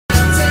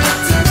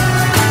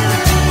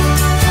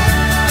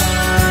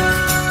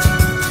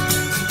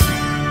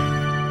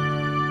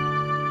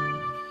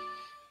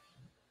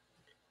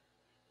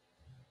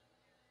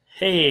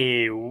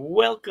Hey,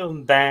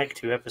 welcome back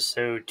to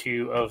episode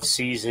 2 of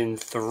season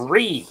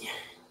 3.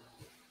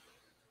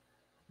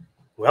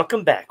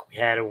 Welcome back. We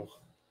had a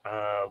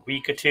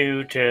week or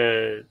two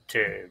to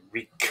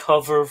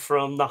recover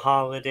from the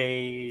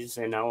holidays,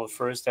 and our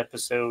first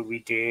episode we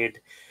did.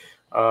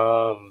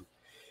 Um,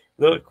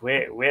 Look,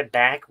 we're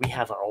back. We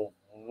have a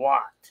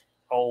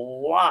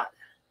lot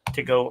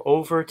to go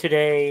over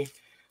today.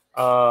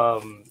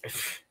 Um,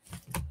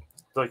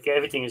 Look,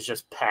 everything is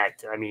just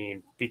packed. I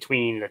mean,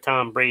 between the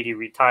Tom Brady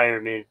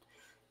retirement,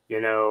 you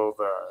know,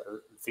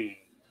 the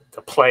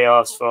the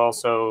playoffs for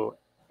also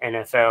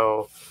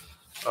NFL,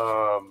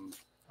 um,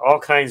 all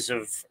kinds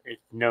of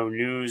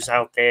news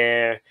out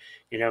there.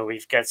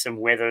 We've got some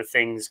weather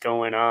things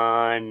going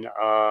on.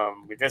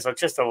 There's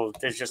just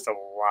a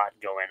lot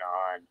going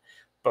on,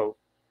 but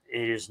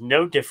it is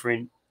no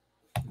different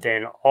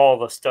than all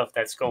the stuff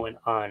that's going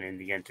on in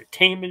the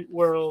entertainment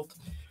world.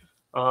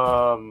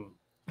 Um,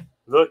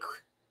 Look,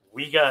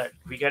 we got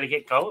to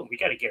get going. We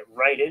got to get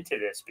right into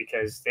this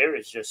because there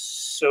is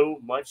just so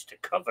much to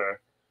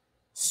cover,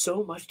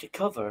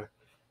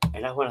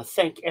 and I want to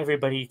thank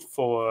everybody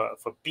for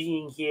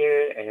being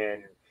here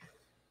and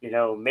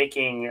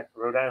making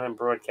Rhode Island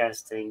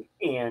Broadcasting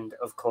and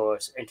of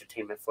course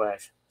Entertainment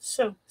Flash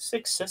so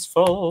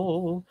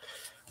successful.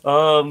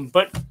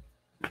 But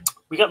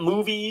we got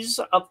movies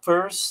up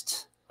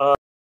first.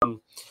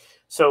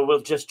 So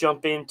we'll just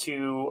jump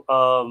into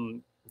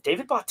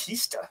David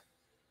Bautista.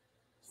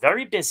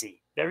 Very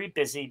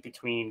busy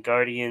between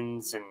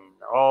Guardians and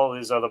all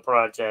his other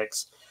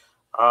projects.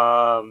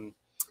 Um,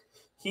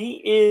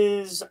 he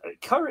is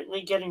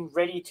currently getting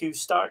ready to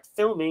start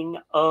filming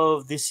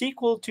of the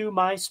sequel to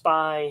My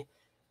Spy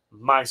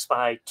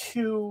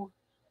 2,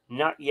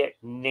 not yet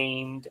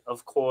named,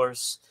 of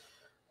course.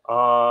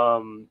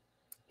 Um,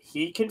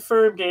 he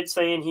confirmed it,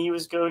 saying he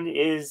is going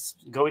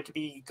to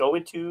be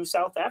going to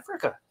South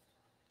Africa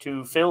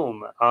to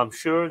film. I'm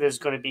sure there's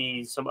going to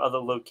be some other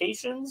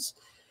locations,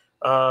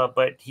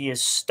 but he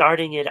is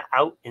starting it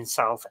out in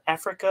South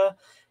Africa,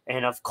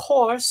 and of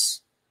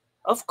course,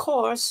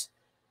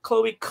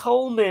 Chloe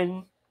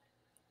Coleman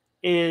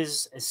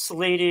is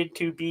slated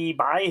to be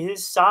by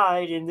his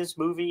side in this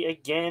movie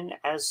again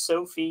as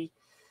Sophie.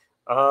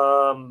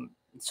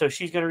 So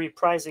she's going to be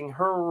reprising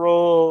her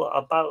role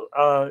about.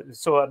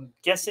 So I'm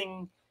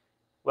guessing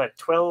what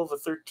 12 or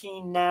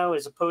 13 now,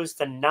 as opposed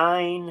to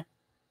 9.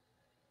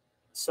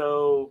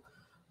 So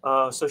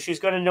she's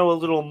going to know a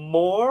little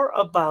more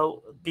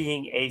about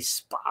being a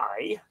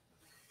spy.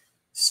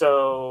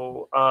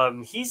 So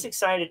he's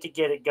excited to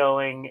get it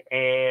going,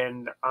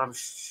 and I'm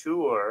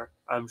sure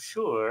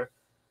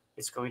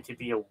it's going to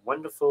be a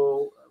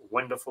wonderful,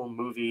 wonderful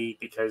movie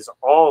because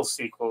all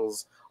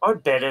sequels are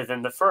better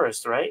than the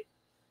first, right?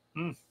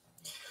 Hmm.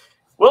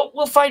 Well,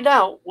 we'll find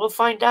out. We'll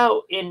find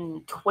out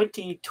in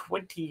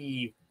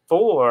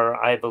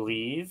 2024, I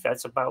believe.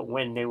 That's about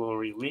when they will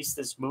release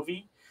this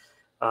movie.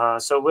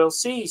 So we'll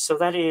see. So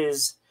that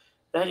is,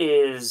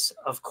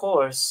 of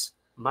course,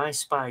 My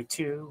Spy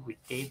 2 with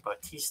Dave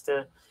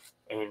Bautista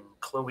and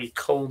Chloe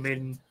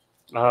Coleman.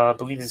 I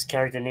believe his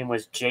character name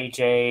was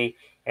JJ,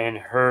 and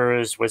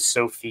hers was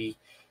Sophie.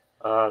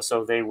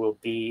 So they will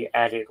be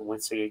at it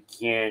once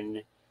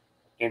again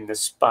in the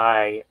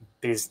spy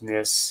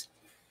business.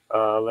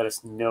 Let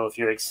us know if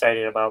you're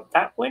excited about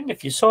that one,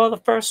 if you saw the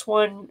first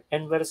one,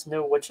 and let us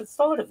know what you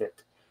thought of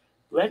it.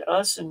 Let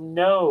us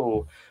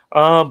know.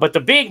 But the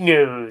big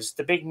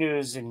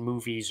news in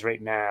movies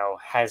right now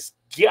has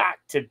got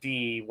to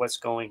be what's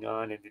going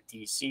on in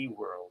the DC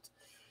world.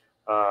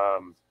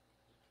 Um,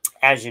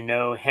 as you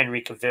know,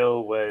 Henry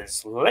Cavill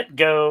was let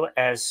go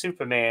as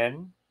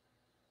Superman,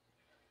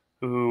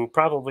 who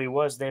probably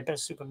was their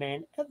best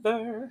Superman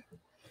ever.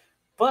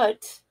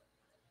 But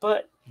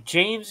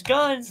James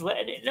Gunn's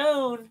letting it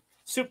known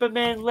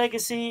Superman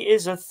Legacy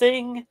is a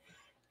thing,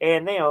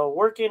 and they are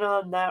working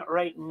on that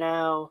right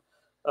now.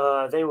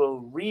 They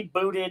will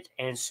reboot it,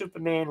 and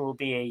Superman will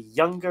be a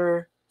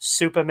younger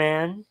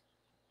Superman.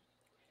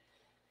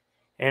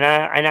 And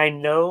I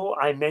know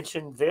I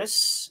mentioned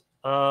this.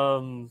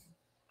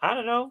 I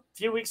don't know, a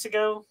few weeks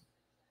ago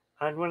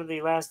on one of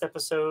the last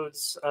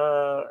episodes.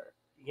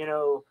 You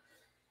know,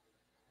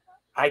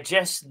 I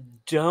just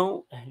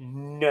don't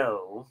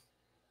know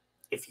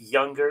if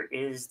younger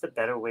is the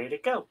better way to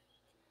go.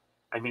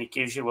 I mean, it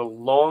gives you a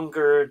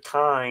longer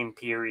time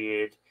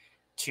period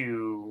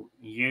to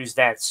use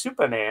that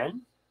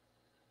Superman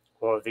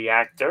or the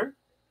actor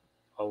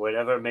or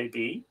whatever it may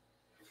be.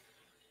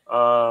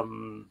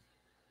 Um,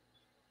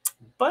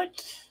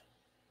 but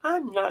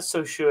I'm not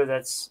so sure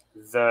that's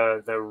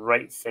the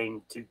right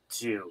thing to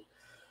do.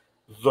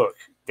 Look,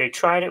 they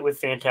tried it with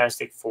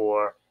Fantastic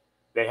Four.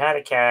 They had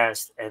a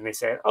cast and they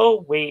said,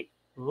 "Oh wait,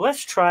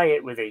 let's try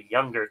it with a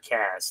younger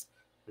cast."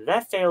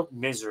 That failed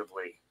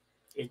miserably.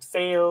 It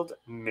failed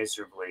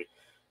miserably.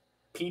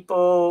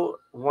 People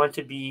want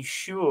to be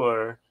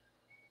sure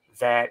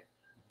that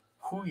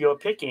who you're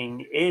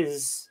picking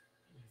is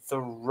the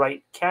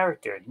right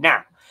character.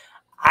 Now,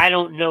 I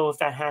don't know if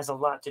that has a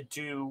lot to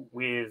do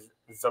with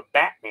the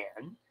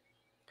Batman,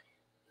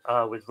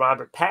 with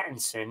Robert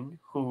Pattinson,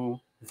 who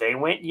they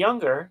went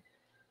younger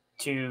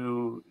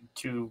to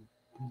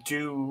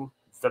do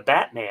the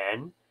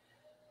Batman.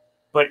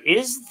 But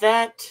is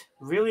that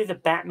really the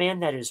Batman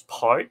that is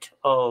part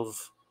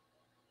of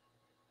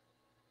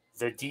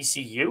the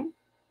DCU?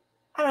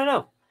 I don't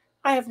know.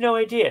 I have no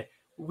idea.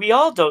 We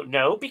all don't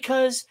know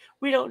because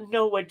we don't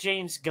know what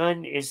James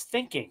Gunn is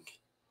thinking.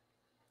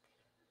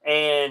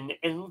 And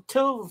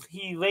until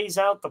he lays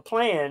out the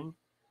plan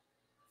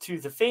to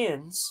the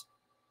fans,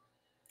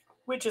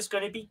 we're just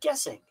going to be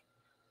guessing.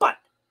 But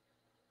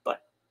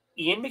but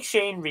Ian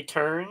McShane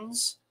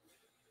returns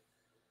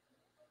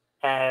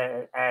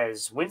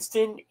as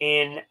Winston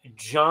in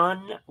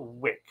John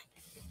Wick.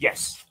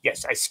 Yes,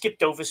 yes, I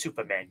skipped over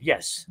Superman.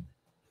 Yes.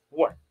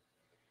 What?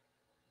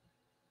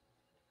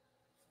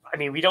 I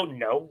mean, we don't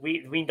know.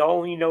 We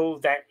only know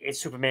that it's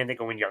Superman they're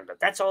going younger.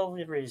 That's all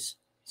there is.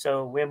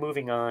 So we're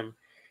moving on.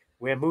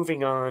 We're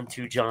moving on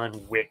to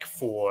John Wick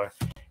 4,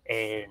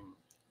 and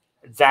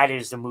that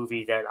is the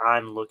movie that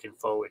I'm looking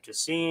forward to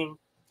seeing.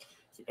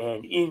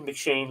 And Ian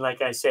McShane,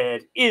 like I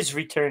said, is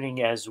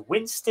returning as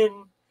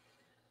Winston.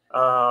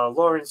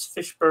 Lawrence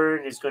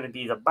Fishburne is going to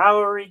be the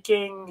Bowery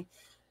King.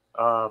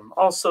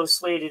 Also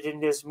slated in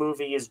this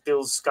movie is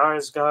Bill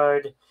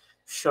Skarsgård,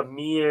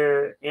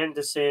 Shamir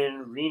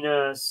Anderson,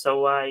 Rina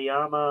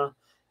Sawayama,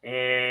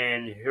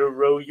 and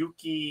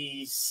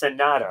Hiroyuki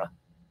Sanada.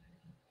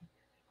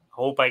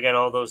 Hope I got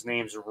all those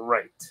names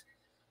right.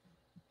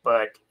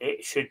 But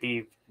it should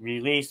be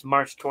released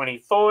March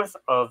 24th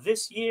of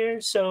this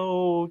year,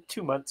 so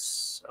 2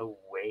 months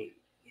away.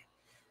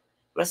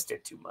 Less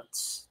than 2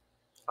 months.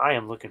 I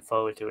am looking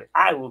forward to it.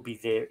 I will be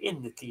there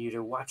in the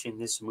theater watching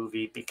this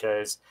movie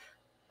because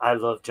I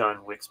love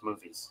John Wick's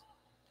movies,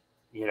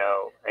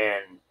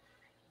 and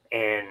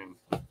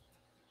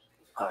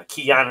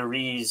Keanu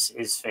Reeves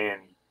is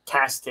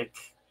fantastic.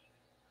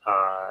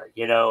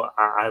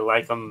 I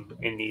like him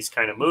in these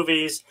kind of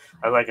movies.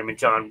 I like him in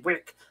John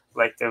Wick.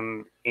 Like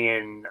them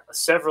in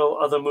several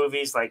other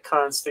movies like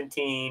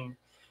Constantine.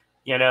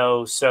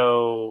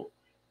 So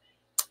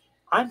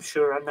I'm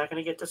sure I'm not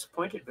going to get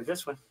disappointed with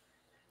this one.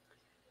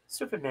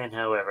 Superman,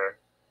 however,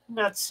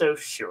 not so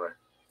sure.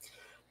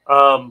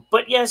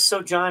 But yes,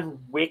 so John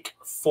Wick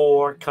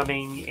 4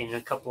 coming in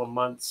a couple of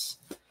months.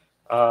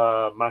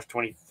 March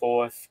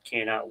 24th.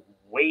 Cannot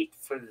wait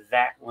for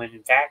that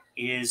one. That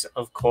is,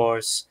 of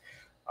course,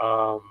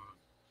 um,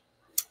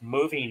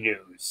 movie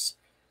news.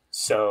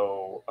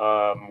 So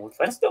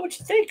let us know what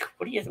you think.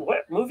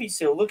 What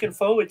movies you're looking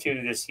forward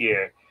to this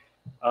year?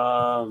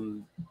 I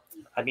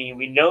mean,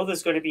 we know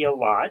there's going to be a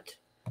lot.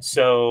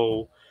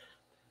 So,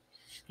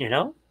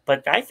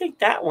 but I think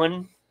that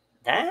one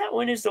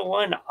is the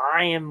one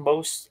I am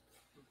most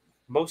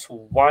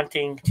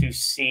wanting to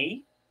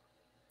see.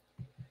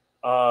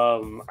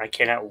 I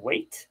cannot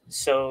wait.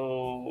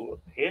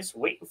 So here's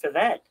waiting for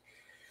that.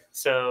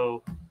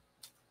 So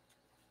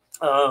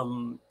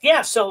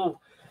yeah.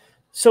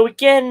 So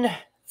again,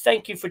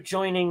 thank you for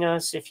joining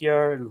us. If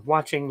you're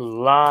watching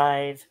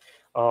live,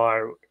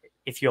 or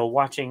if you're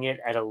watching it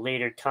at a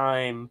later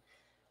time,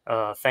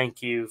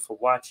 thank you for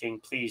watching.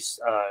 Please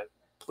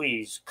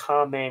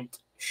comment,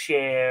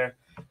 share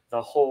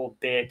the whole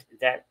bit.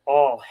 That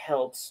all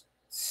helps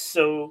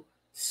so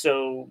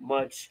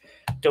much.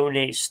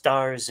 Donate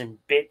stars and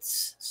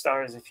bits.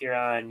 Stars if you're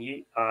on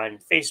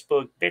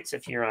Facebook. Bits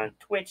if you're on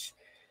Twitch.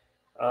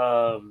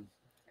 And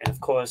of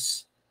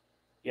course,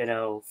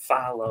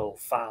 follow.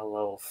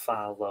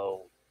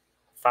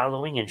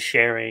 Following and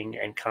sharing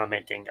and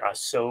commenting are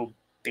so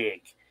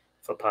big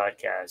for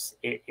podcasts.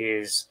 It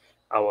is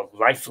our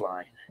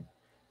lifeline.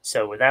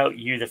 So without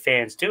you, the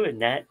fans, doing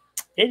that,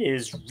 it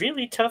is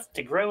really tough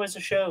to grow as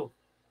a show.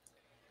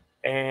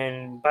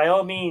 And by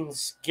all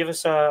means, give us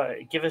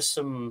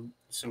some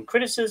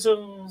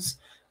criticisms,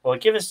 or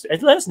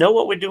let us know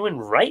what we're doing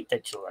right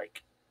that you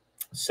like.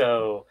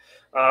 So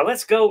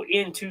let's go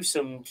into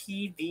some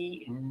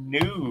TV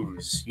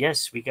news.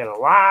 Yes, we got a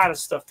lot of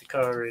stuff to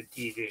cover in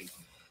TV.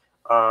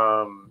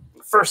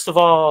 First of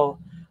all,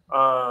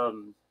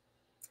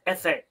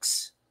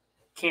 FX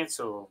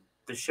canceled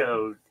the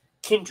show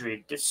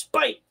Kindred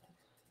despite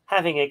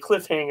having a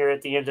cliffhanger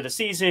at the end of the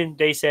season.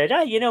 They said,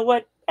 you know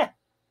what?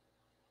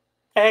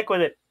 Heck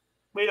with it.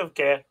 We don't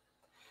care.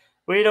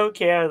 We don't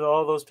care,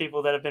 all those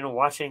people that have been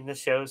watching the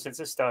show since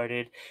it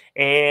started,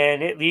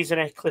 and it leaves in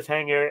a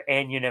cliffhanger,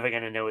 and you're never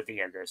going to know what the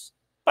end is.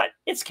 But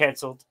it's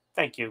canceled.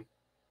 Thank you.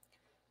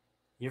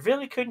 You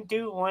really couldn't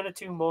do one or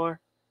two more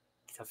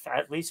to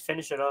at least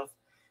finish it off?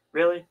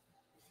 Really?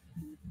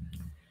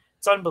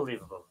 It's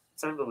unbelievable.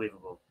 It's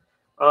unbelievable.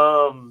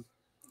 Um,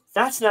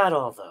 that's not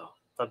all, though.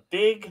 The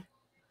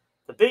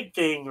big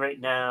thing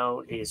right now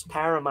is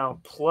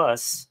Paramount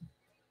Plus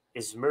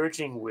is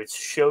merging with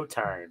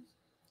Showtime.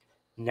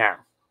 Now,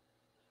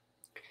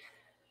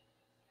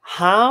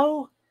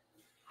 how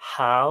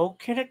how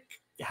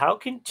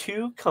can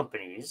two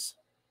companies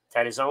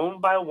that is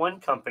owned by one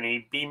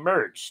company be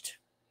merged?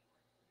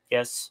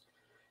 Yes,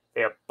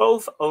 they are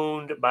both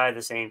owned by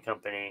the same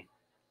company,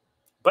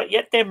 but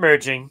yet they're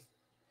merging.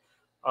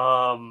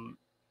 Um,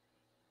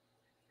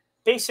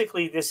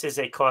 basically this is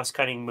a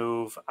cost-cutting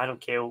move. I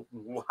don't care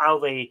how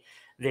they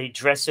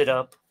dress it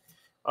up.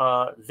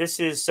 This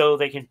is so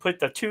they can put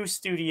the two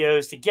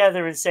studios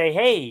together and say,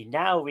 hey,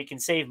 now we can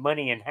save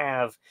money and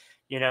have,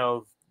 you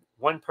know,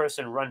 one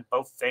person run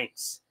both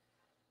things.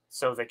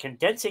 So they're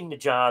condensing the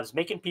jobs,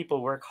 making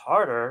people work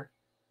harder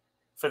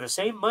for the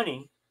same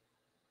money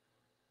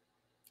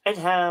and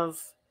have,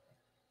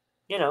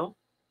 you know,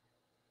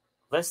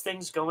 less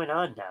things going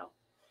on now.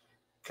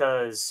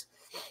 Because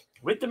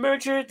with the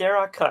merger, there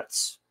are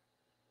cuts.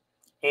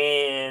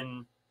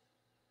 And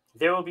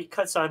there will be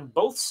cuts on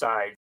both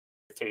sides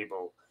of the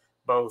table,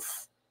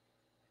 both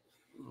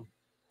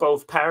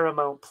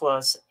Paramount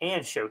Plus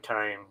and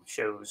Showtime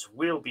shows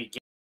will be getting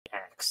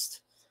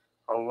axed.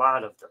 A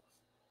lot of them.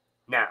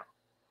 Now,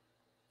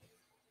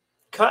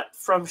 cut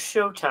from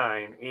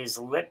Showtime is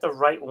Let the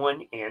Right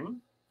One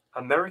In,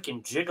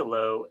 American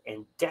Gigolo,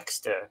 and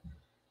Dexter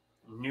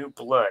New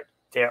Blood.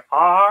 There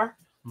are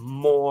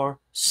more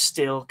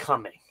still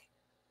coming.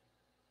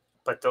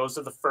 But those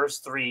are the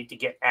first three to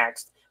get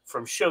axed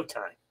from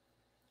Showtime.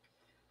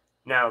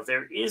 Now,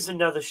 there is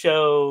another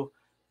show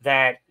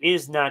that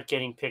is not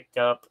getting picked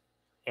up,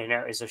 and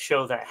that is a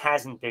show that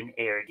hasn't been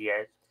aired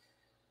yet.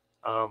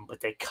 But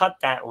they cut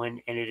that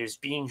one, and it is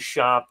being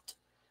shopped.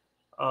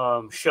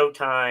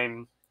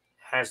 Showtime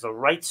has the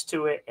rights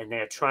to it, and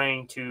they're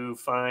trying to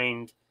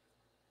find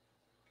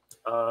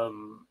a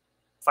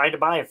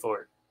buyer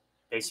for it,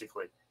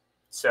 basically.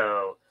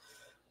 So,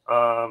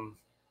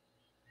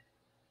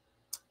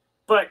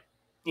 but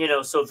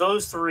so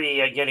those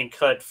three are getting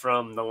cut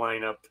from the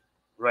lineup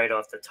right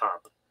off the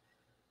top.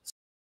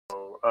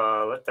 So,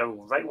 Let the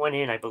Right One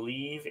In, I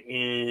believe,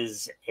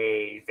 is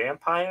a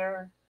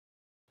vampire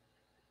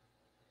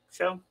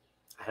show.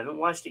 I haven't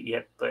watched it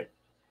yet, but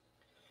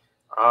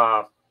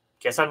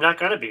guess I'm not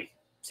gonna be.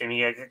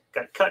 Seeming I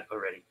got cut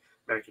already.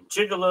 American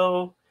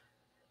Gigolo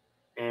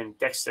and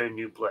Dexter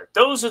New Blood.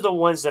 Those are the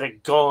ones that are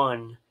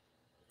gone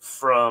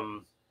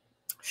from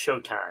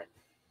Showtime.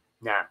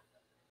 Now,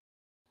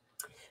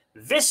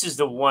 this is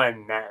the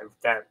one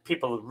that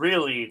people are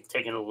really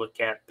taking a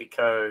look at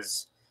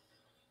because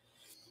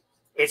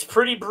it's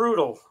pretty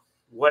brutal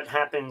what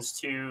happens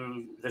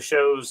to the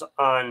shows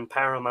on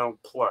Paramount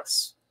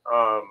Plus.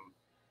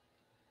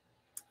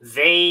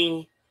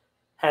 They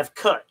have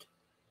cut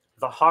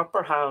The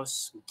Harper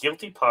House,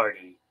 Guilty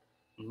Party,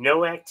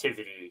 No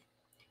Activity,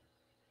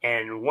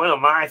 and one of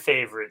my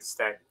favorites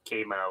that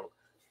came out,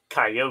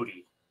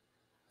 Coyote.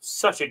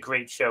 Such a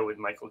great show with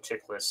Michael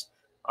Chiklis.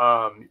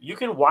 You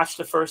can watch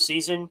the first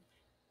season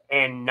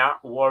and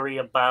not worry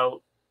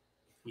about,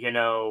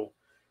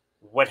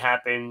 what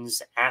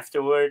happens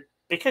afterward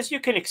because you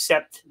can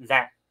accept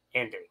that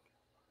ending.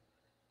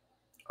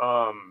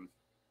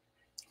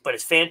 But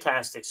it's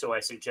fantastic, so I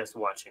suggest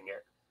watching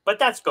it. But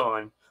that's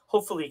gone.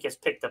 Hopefully it gets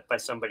picked up by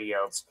somebody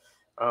else.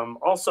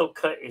 Also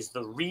cut is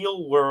The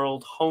Real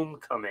World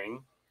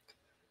Homecoming.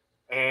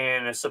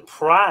 And a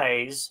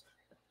surprise,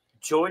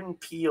 Jordan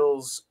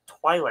Peele's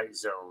Twilight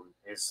Zone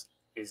is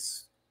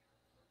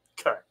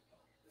cut.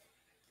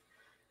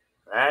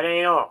 That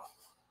ain't all.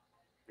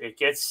 It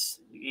gets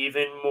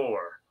even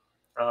more.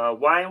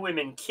 Why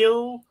Women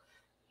Kill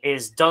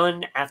is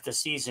done after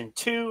season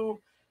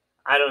 2.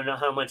 I don't know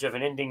how much of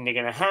an ending they're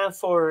going to have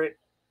for it,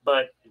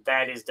 but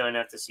that is done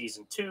after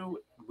season 2,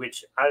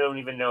 which I don't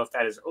even know if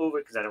that is over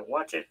because I don't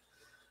watch it.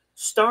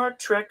 Star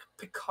Trek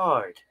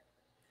Picard,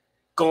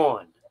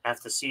 gone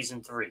after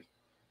season 3.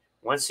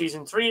 Once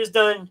season 3 is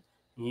done,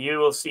 you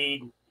will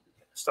see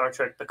Star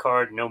Trek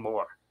Picard no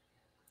more.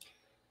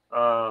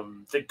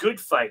 The Good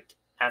Fight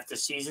after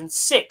season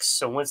 6.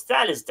 So once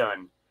that is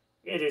done,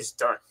 it is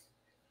done.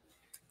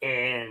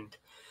 And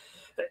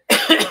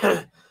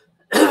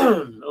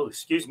oh,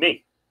 excuse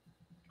me.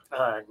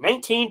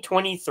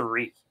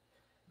 1923,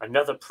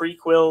 another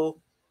prequel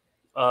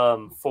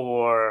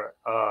for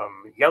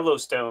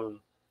Yellowstone,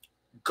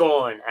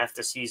 gone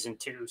after season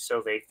 2.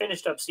 So they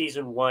finished up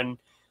season 1,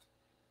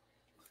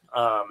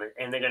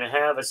 and they're going to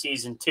have a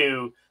season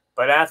 2.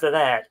 But after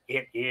that,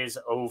 it is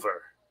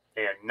over.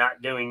 They're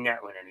not doing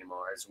that one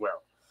anymore as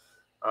well.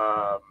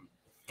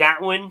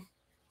 That one,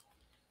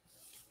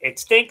 it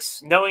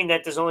stinks knowing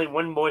that there's only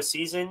one more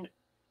season,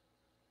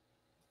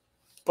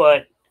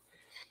 but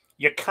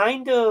you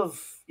kind of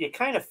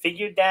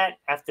figured that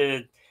after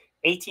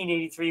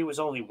 1883 was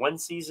only one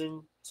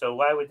season, so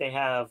why would they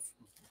have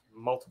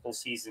multiple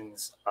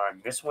seasons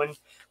on this one?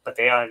 But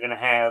they are going to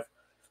have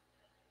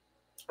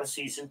a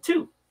season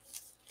 2.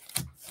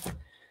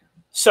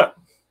 So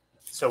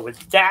with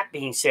that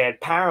being said,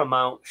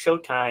 Paramount,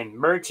 Showtime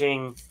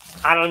merging,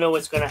 I don't know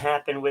what's going to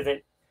happen with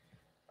it.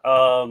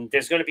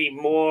 There's going to be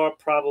more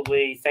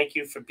probably. Thank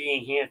you for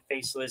being here,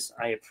 Faceless.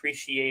 I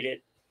appreciate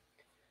it.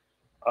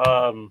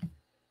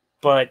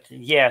 But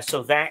yeah,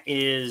 so that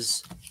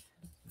is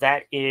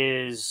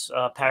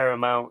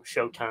Paramount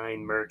Showtime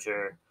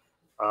merger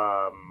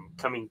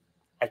coming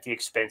at the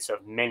expense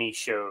of many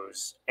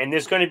shows, and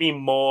there's going to be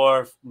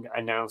more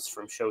announced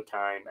from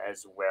Showtime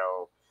as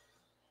well.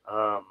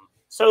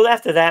 So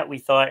after that, we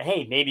thought,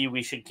 hey, maybe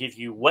we should give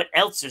you what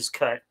else is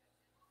cut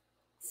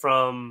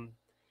from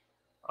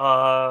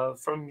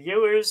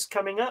viewers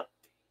coming up.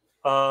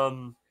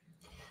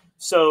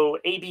 So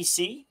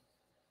ABC,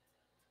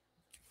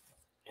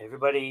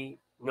 everybody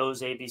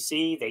knows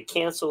ABC. They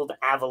canceled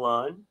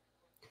Avalon,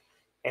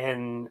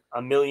 and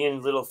A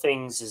Million Little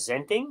Things is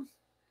ending.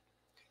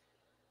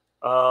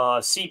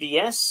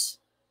 CBS,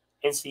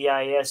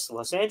 NCIS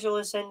Los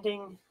Angeles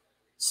ending.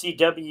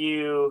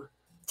 CW,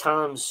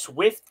 Tom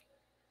Swift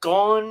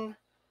gone.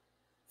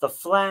 The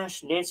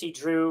Flash, Nancy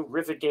Drew,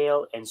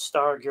 Riverdale, and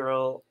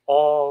Stargirl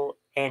all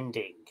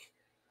ending.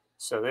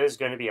 So there's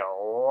going to be a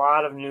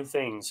lot of new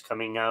things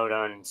coming out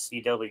on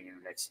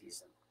CW next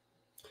season.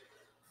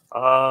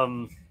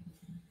 And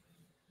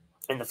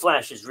The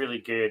Flash is really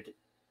good.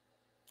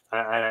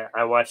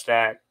 I watched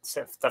that.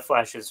 The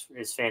Flash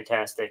is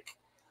fantastic.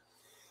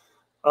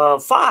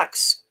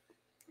 Fox,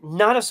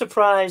 not a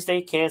surprise.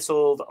 They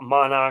canceled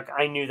Monarch.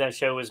 I knew that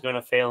show was going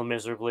to fail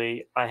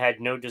miserably. I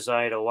had no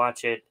desire to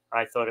watch it.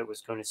 I thought it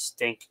was going to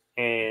stink,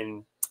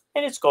 and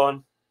it's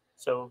gone.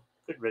 So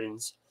good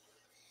riddance.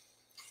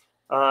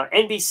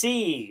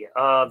 NBC,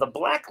 The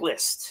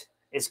Blacklist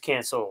is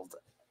canceled.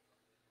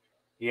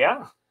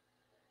 Yeah,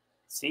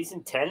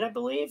 season 10, I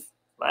believe,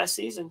 last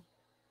season.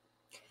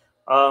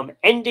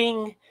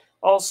 Ending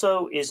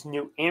also is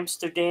New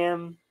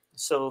Amsterdam,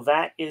 so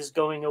that is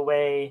going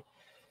away.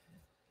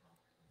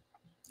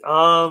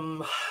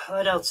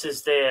 What else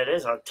is there?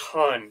 There's a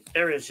ton.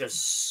 There is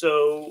just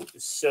so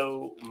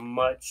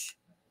much.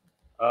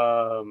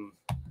 That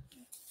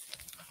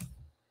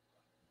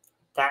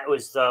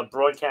was the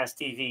broadcast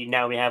TV.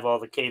 Now we have all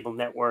the cable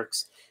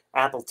networks.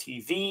 Apple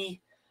TV.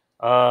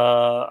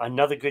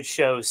 Another good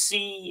show,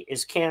 C,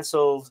 is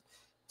canceled.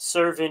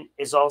 Servant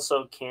is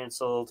also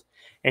canceled.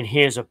 And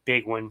here's a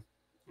big one.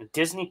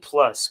 Disney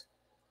Plus.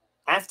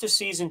 After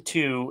season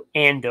 2,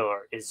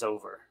 Andor is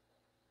over.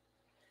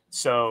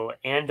 So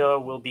Andor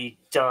will be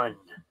done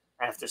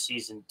after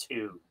season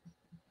 2.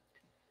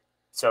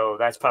 So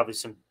that's probably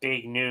some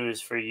big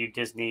news for you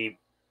Disney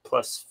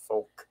Plus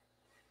folk.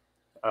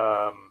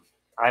 I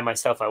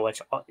myself, I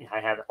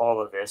have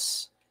all of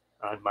this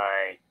on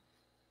my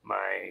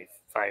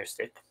Fire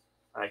Stick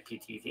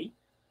IPTV.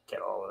 Get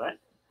all of that.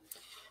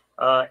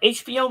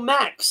 HBO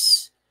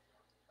Max,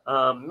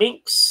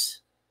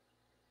 Minx,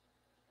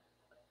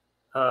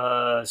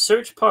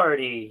 Search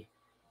Party,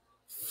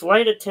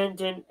 Flight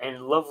Attendant,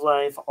 and Love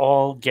Life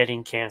all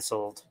getting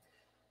canceled.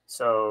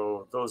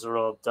 So those are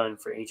all done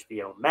for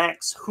HBO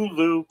Max.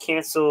 Hulu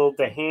canceled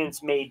The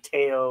Handmaid's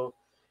Tale,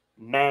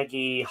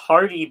 Maggie,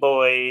 Hardy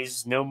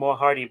Boys. No more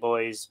Hardy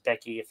Boys,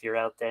 Becky, if you're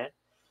out there.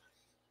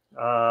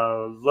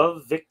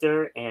 Love,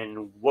 Victor,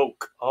 and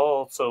Woke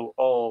also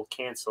all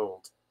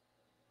canceled.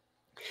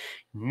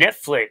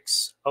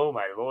 Netflix. Oh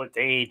my lord,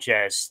 they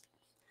just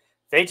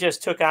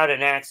took out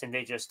an axe and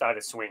they just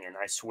started swinging.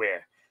 I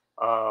swear.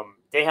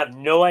 They have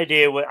no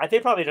idea what. They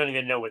probably don't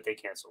even know what they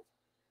canceled.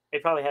 They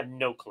probably have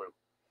no clue.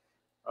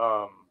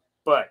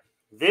 But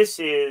this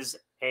is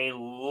a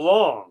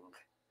long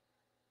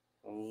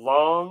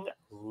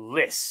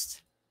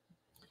list.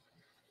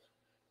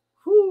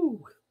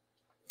 Whew.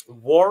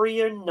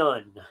 Warrior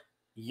Nun,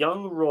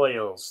 Young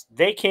Royals.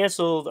 They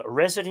canceled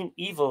Resident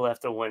Evil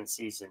after one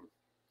season.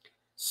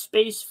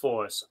 Space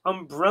Force,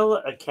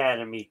 Umbrella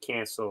Academy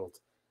canceled.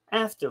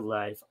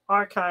 Afterlife,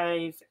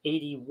 Archive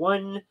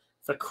 81,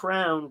 The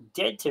Crown,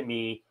 Dead to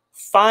Me,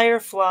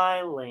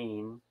 Firefly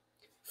Lane,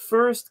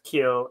 First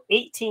Kill,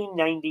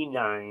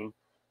 1899,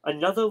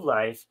 Another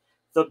Life,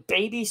 The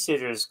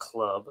Babysitter's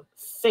Club,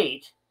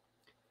 Fate,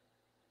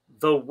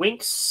 The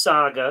Winx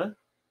Saga.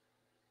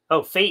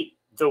 Oh, Fate,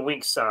 The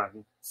Winx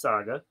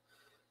Saga.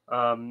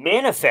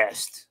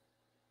 Manifest.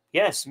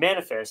 Yes,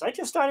 Manifest. I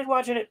just started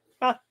watching it.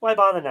 Why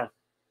bother now?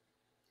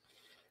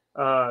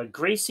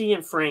 Gracie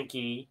and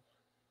Frankie,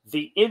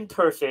 The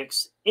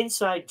Imperfects,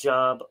 Inside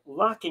Job,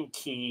 Lock and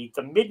Key,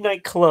 The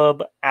Midnight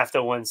Club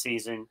after one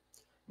season.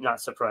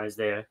 Not surprised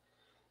there.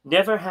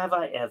 Never Have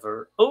I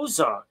Ever.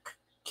 Ozark,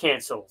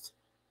 canceled.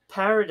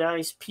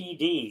 Paradise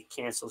PD,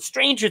 canceled.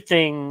 Stranger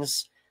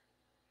Things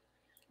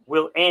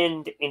will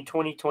end in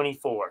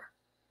 2024.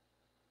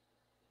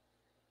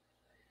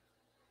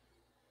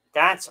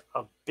 That's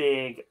a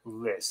big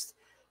list.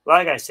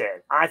 Like I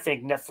said, I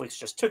think Netflix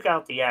just took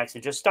out the axe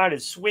and just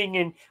started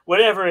swinging.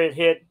 Whatever it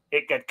hit,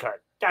 it got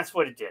cut. That's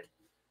what it did.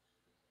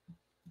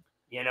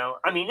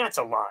 I mean, that's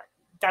a lot.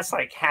 That's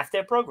like half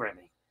their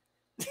programming.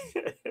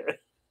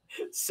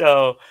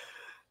 So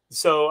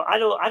I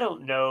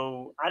don't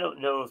know. I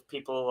don't know if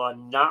people are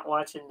not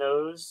watching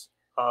those.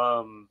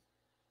 I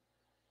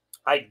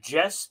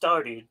just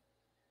started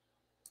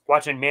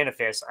watching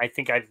Manifest. I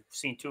think I've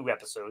seen 2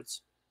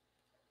 episodes.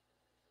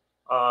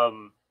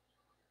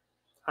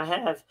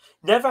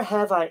 Never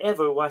have I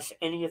ever watched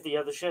any of the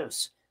other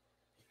shows.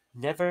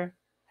 Never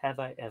have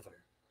I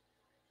ever,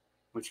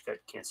 which got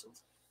canceled.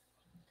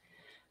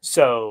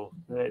 So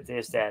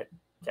there's that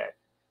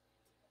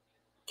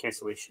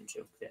cancellation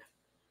joke there.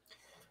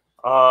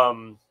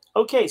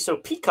 Okay, so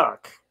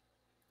Peacock,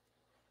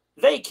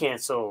 they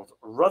canceled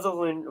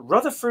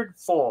Rutherford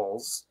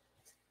Falls,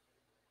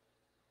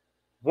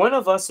 One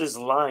of Us is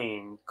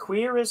Lying,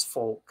 Queer as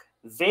Folk,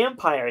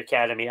 Vampire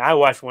Academy. I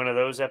watched one of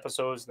those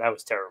episodes. That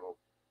was terrible.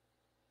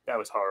 That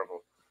was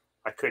horrible.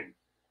 I couldn't.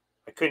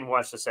 I couldn't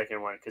watch the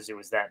second one because it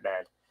was that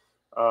bad.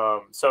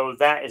 So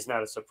that is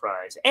not a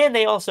surprise. And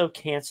they also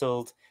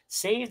canceled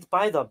Saved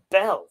by the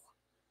Bell.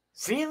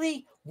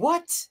 Really?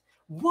 What?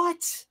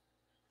 What?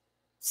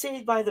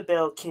 Saved by the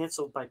Bell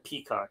canceled by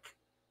Peacock.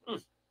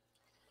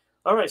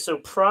 All right, so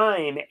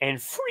Prime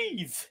and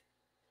Freeve.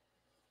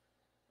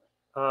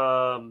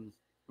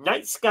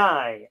 Night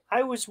Sky.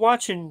 I was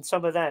watching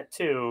some of that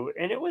too,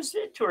 and it was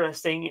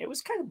interesting. It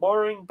was kind of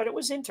boring, but it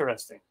was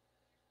interesting.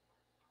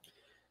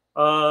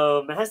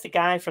 It has the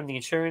guy from the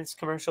insurance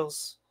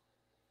commercials.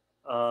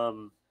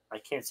 I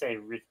can't say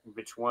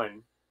which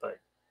one, but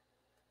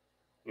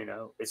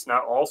it's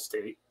not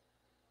Allstate,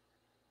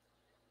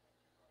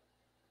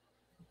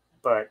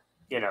 but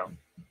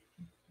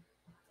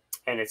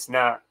and it's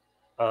not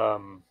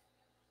the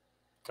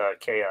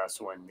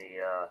Chaos one,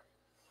 the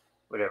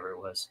whatever it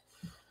was.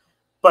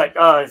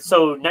 But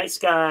so Night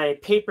Sky,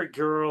 Paper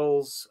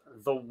Girls,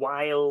 The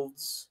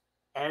Wilds,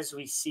 As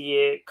We See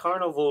It,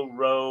 Carnival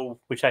Row,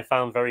 which I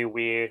found very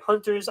weird.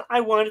 Hunters, I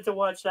wanted to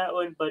watch that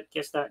one, but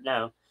guess not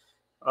now.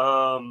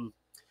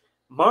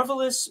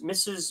 Marvelous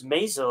Mrs.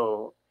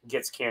 Maisel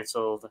gets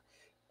canceled,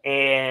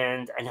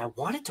 and I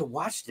wanted to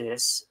watch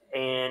this,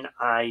 and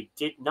I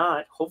did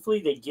not. Hopefully,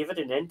 they give it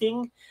an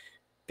ending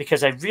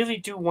because I really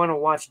do want to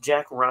watch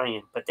Jack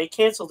Ryan, but they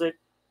canceled it.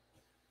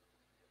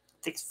 I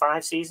think it's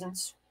 5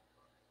 seasons.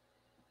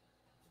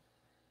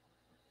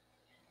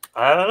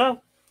 I don't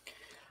know.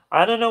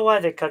 I don't know why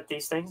they cut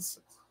these things.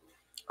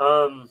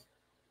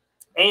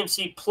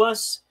 AMC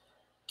Plus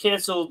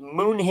canceled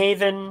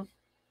Moonhaven.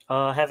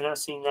 Have not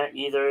seen that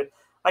either.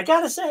 I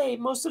gotta say,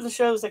 most of the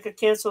shows that got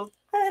canceled,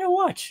 I had to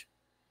watch.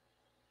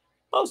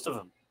 Most of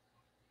them.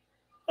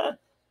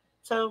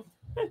 So,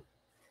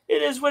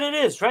 it is what it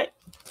is, right?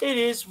 It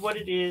is what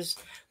it is.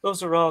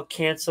 Those are all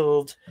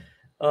canceled.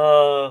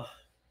 So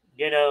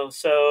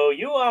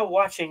you are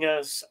watching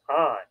us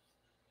on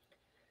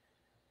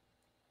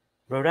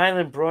Rhode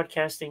Island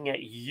Broadcasting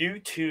at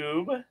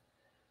YouTube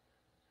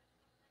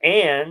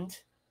and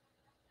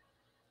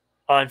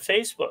on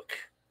Facebook.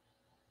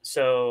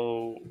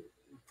 So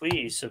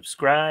please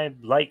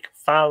subscribe, like,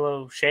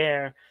 follow,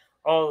 share,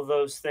 all of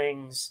those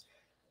things.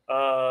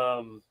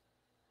 You're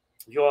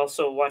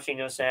also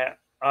watching us at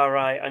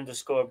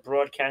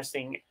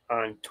RI_broadcasting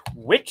on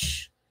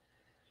Twitch.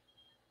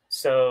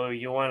 So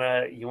you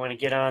wanna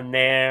get on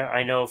there.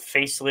 I know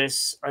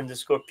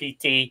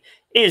Faceless_PT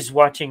is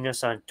watching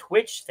us on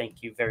Twitch.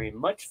 Thank you very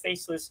much,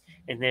 Faceless.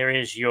 And there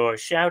is your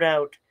shout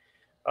out.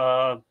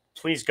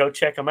 Please go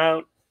check them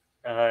out.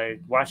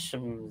 Watch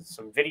some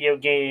video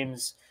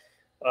games.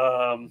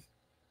 You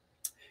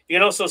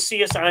can also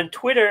see us on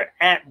Twitter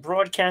at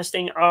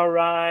Broadcasting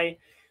RI.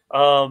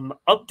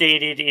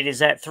 Updated, it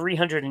is at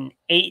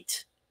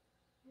 308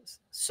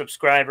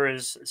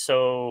 subscribers.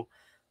 So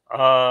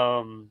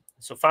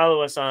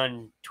follow us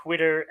on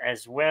Twitter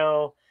as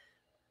well.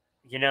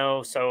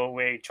 So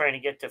we're trying to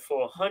get to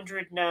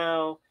 400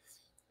 now.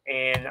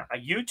 And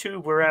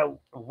YouTube, we're at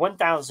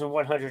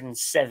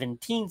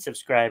 1,117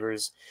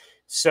 subscribers.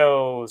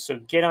 So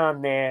get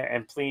on there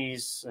and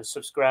please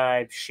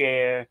subscribe,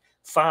 share,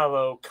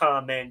 follow,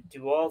 comment,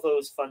 do all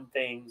those fun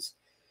things,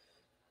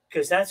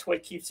 because that's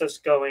what keeps us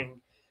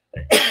going.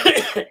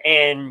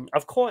 And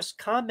of course,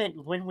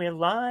 comment when we're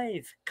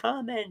live.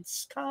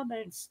 Comments.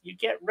 You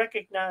get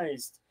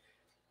recognized.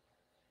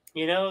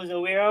 So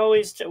we're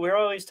always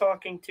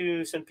talking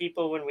to some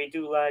people when we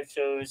do live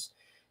shows,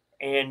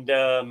 and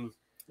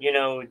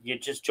you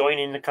just join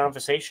in the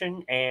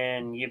conversation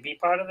and you be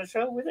part of the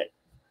show with it.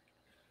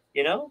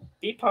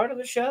 Be part of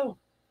the show.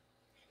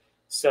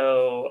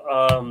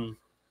 So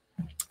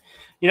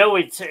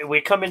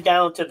we're coming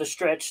down to the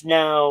stretch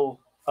now.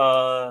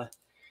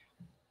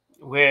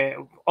 Where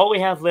all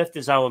we have left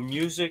is our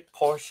music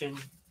portion.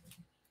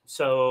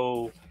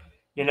 So,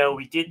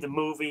 we did the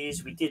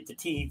movies, we did the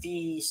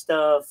TV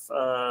stuff.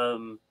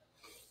 So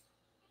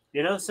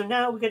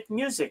now we get the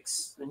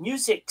musics,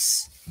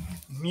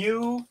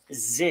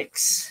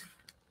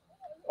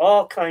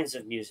 all kinds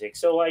of music.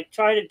 So I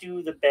try to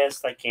do the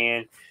best I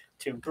can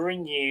to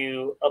bring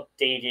you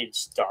updated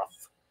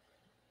stuff,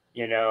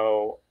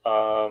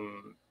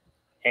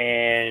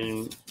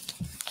 and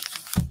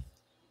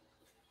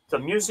the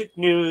music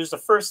news. The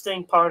first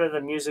part of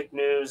the music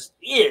news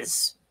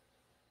is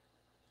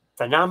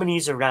the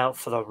nominees are out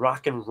for the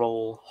Rock and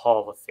Roll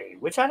Hall of Fame,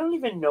 which I don't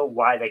even know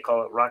why they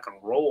call it Rock and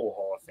Roll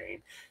Hall of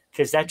Fame,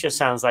 because that just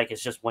sounds like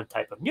it's just one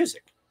type of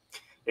music.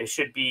 It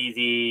should be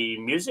the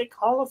Music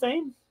Hall of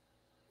Fame,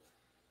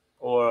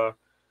 or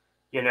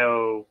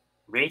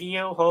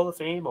Radio Hall of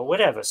Fame, or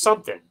whatever.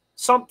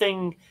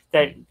 Something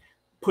that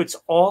puts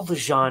all the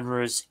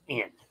genres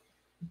in,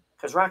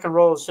 because rock and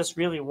roll is just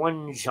really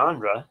one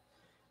genre.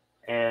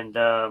 And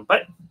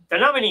but the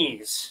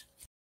nominees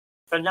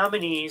for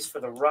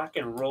the Rock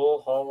and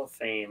Roll Hall of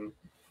Fame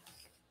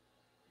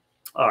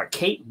are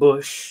Kate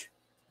Bush,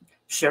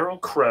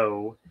 Sheryl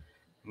Crow,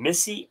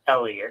 Missy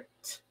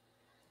Elliott,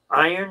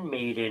 Iron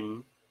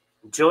Maiden,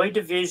 Joy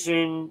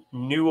Division,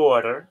 New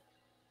Order,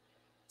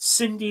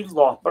 Cyndi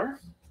Lauper,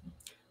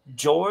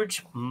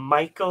 George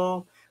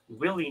Michael,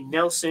 Willie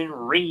Nelson,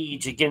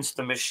 Rage Against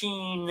the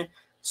Machine,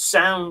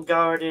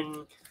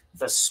 Soundgarden,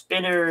 The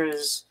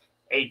Spinners,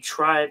 A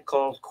Tribe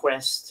Called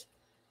Quest,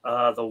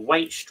 The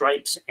White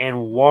Stripes,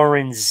 and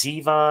Warren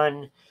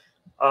Zevon.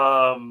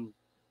 Um,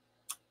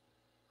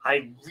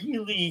 I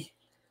really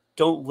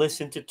don't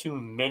listen to too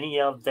many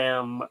of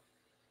them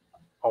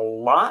a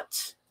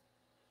lot.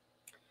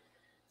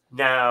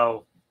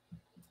 Now,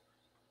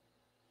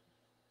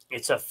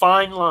 it's a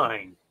fine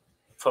line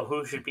for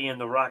who should be in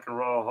the Rock and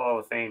Roll Hall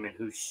of Fame and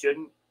who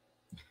shouldn't.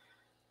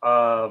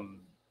 Um,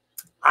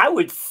 I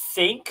would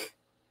think,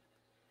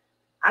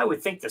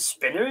 the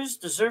Spinners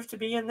deserve to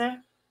be in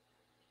there.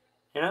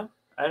 You know,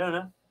 I don't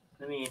know.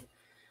 I mean,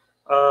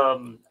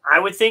 I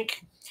would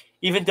think,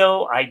 even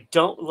though I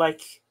don't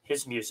like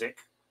his music,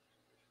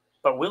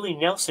 but Willie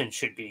Nelson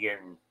should be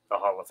in the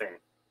Hall of Fame.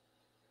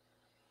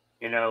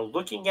 You know,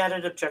 looking at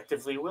it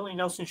objectively, Willie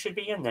Nelson should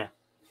be in there.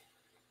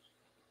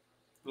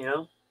 You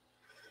know,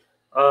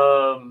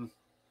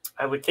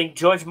 I would think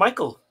George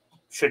Michael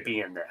should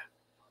be in there.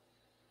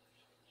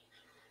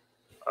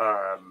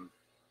 Um,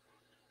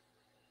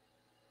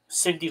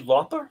 Cyndi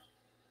Lauper,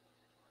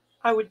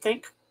 I would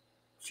think,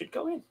 should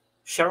go in.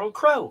 Sheryl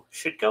Crow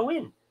should go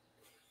in.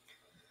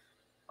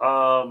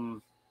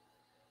 Um,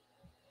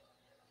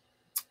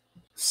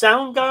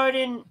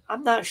 Soundgarden,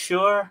 I'm not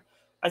sure.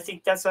 I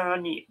think that's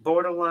on the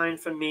borderline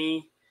for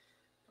me.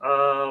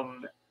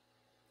 Um,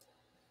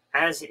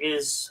 as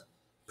is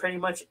pretty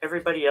much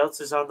everybody else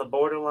is on the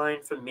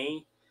borderline for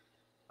me.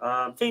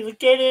 They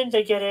get in,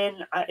 they get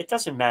in. It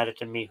doesn't matter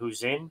to me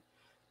who's in,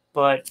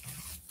 but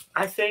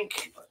I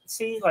think,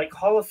 see, like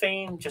Hall of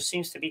Fame just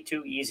seems to be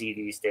too easy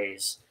these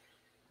days.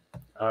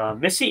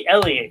 Missy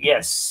Elliott,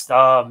 yes,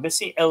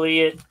 Missy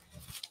Elliott.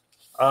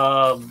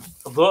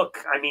 Look,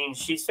 I mean,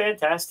 she's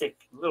fantastic.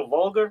 A little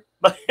vulgar,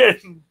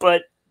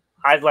 but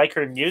I like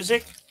her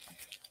music.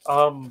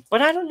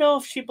 But I don't know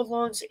if she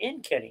belongs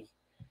in, Kenny.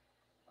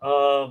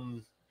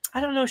 I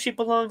don't know if she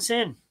belongs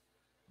in.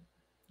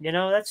 You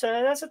know, that's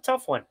a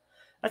tough one.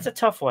 That's a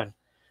tough one.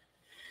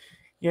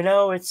 You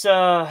know, it's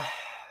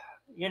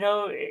you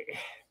know,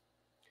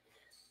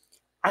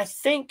 I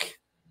think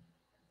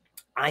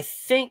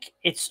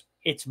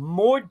it's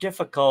more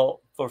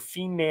difficult for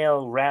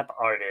female rap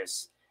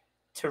artists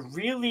to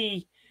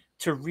really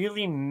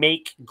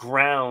make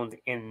ground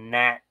in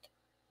that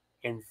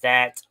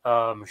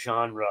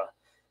genre.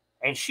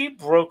 And she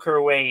broke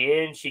her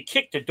way in. She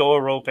kicked the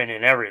door open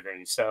and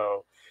everything.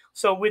 So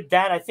with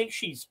that, I think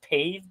she's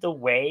paved the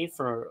way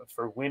for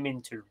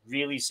women to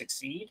really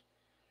succeed.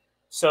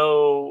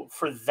 So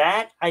for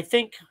that, I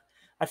think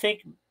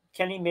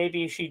Kenny,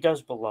 maybe she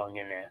does belong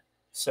in there.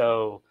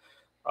 So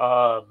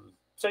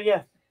so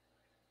yeah.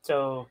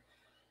 So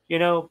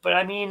but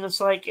I mean, it's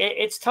like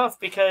it's tough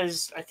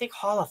because I think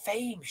Hall of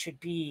Fame should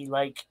be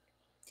like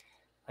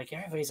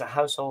everybody's a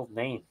household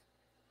name.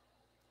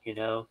 You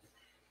know,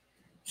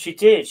 she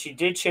did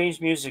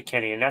change music,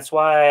 Kenny, and that's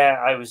why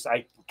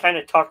I kind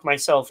of talked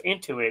myself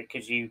into it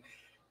because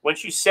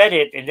once you said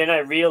it, and then I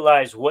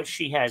realized what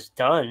she has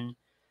done.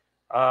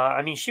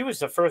 I mean, she was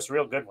the first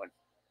real good one.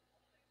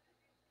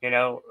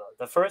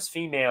 The first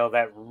female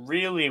that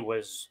really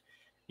was,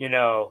 you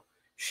know,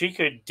 she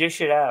could dish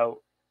it out,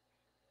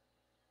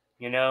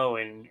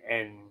 and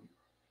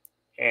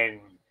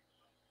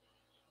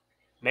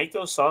make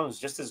those songs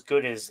just as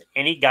good as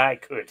any guy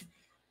could.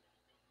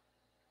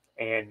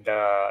 And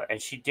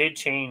she did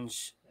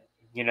change,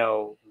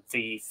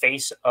 the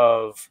face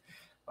of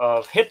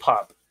hip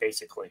hop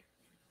basically.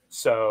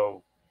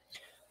 So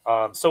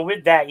so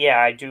with that, yeah,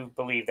 I do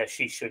believe that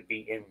she should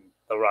be in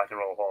the Rock and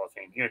Roll Hall of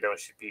Fame, even though it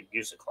should be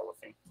Music Hall of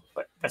Fame.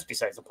 But that's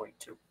besides the point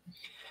too.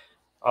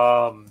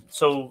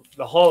 So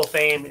the Hall of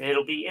Fame,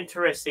 it'll be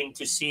interesting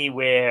to see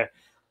where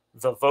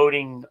the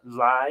voting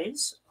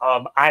lies.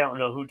 I don't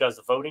know who does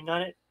the voting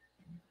on it.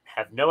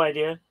 Have no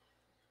idea.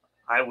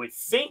 I would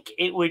think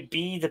it would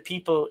be the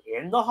people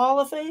in the Hall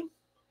of Fame.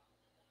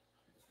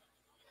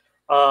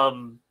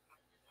 Um,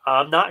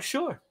 I'm not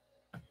sure,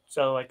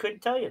 so I couldn't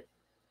tell you.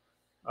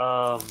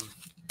 Um,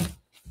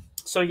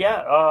 so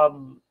yeah,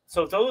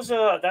 so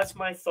that's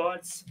my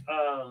thoughts.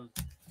 I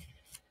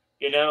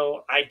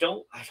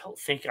don't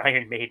think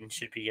Iron Maiden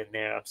should be in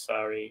there. I'm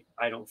sorry,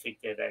 I don't think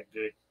they're that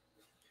good.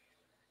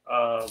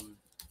 Um,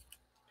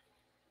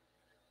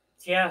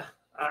 yeah,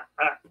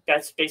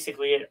 that's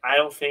basically it. I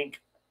don't think,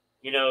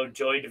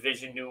 Joy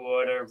Division, New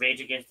Order,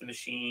 Rage Against the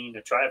Machine,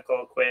 A Tribe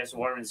Called Quest,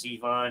 Warren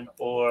Zevon,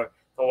 or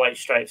the White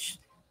Stripes,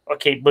 or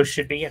Kate Bush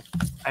should be in.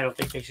 I don't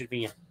think they should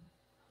be in.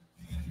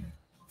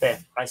 There,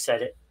 I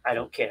said it. I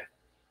don't care.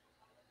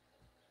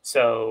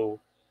 So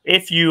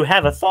if you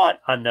have a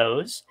thought on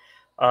those,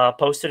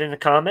 post it in the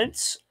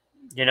comments,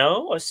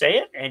 or say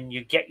it, and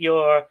you get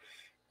your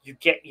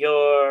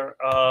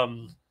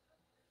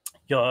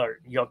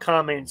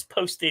comments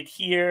posted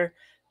here,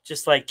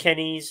 just like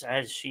Kenny's,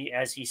 as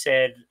he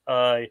said,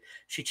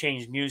 she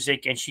changed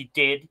music, and she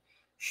did.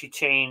 She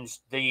changed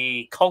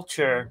the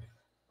culture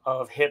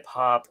of hip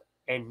hop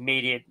and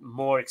made it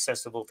more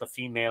accessible to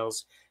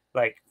females.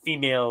 Like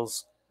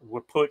females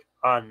were put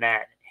on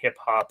that hip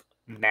hop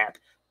map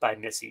by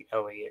Missy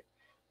Elliott.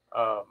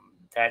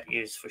 That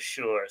is for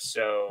sure.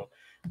 So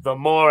the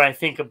more I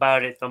think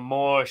about it, the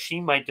more she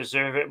might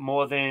deserve it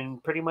more than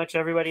pretty much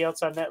everybody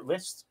else on that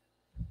list.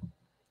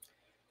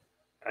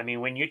 I mean,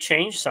 when you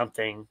change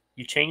something,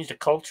 you change the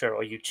culture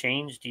or you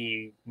change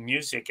the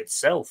music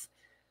itself,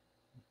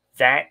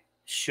 that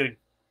should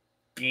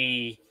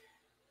be,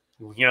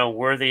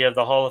 worthy of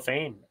the Hall of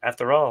Fame.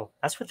 After all,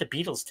 that's what the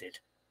Beatles did.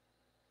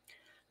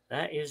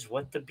 That is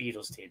what the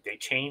Beatles did. They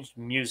changed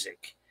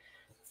music.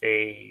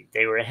 They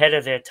were ahead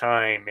of their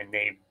time, and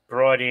they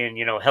brought in,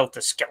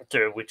 Helter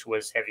Skelter, which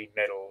was heavy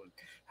metal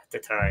at the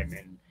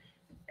time,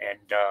 and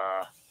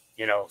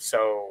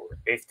so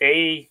if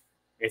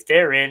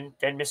they're in,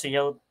 then Missy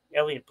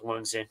Elliott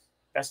belongs in.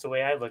 That's the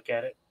way I look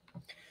at it.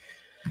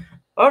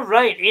 All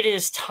right, it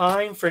is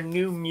time for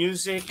new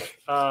music.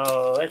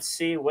 Let's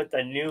see what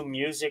the new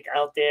music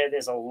out there.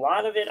 There's a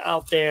lot of it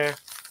out there.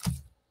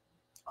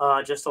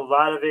 Just a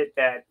lot of it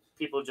that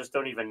people just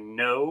don't even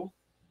know.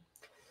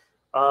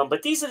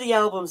 But these are the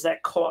albums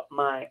that caught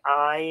my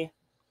eye.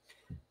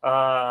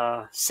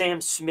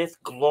 Sam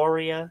Smith,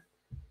 Gloria,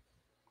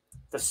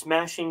 The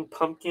Smashing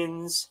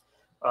Pumpkins,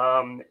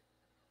 Atom,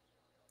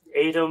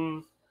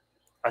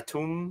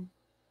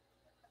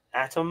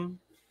 Atom,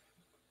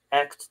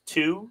 Act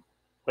 2,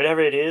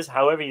 whatever it is,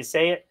 however you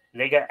say it.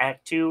 They got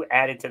Act 2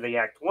 added to the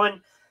Act 1,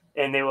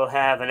 and they will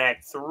have an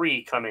Act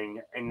 3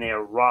 coming in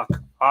their rock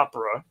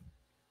opera.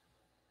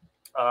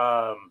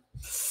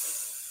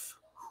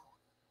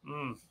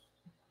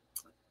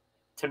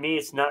 To me,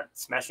 it's not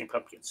Smashing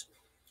Pumpkins.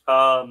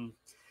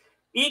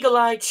 Eagle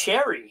Eye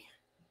Cherry,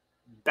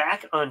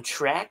 Back on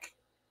Track,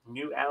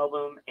 new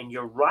album, and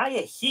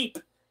Uriah Heep,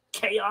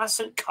 Chaos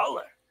and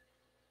Color.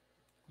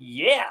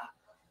 Yeah,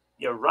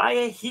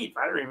 Uriah Heep,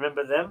 I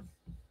remember them.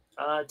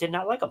 Did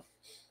not like them,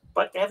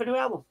 but they have a new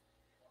album.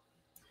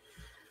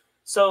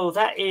 So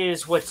that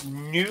is what's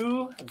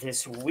new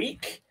this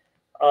week.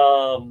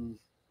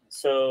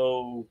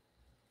 So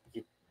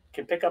you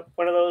can pick up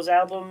one of those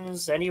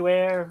albums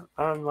anywhere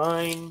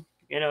online,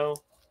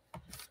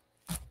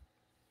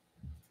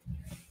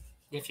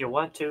 if you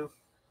want to.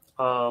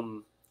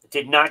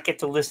 Did not get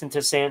to listen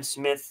to Sam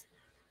Smith.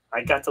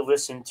 I got to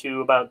listen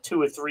to about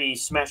 2 or 3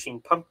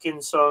 Smashing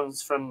Pumpkin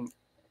songs from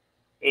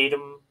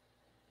Atom.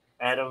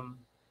 I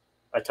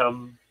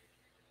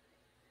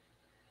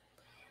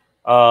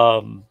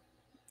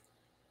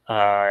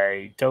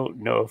don't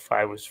know if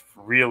I was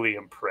really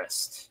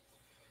impressed.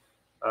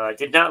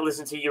 Did not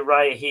listen to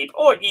Uriah Heep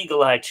or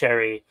Eagle Eye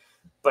Cherry,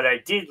 but I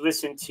did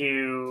listen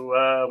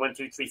to 1,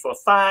 2, 3, 4,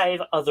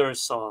 5 other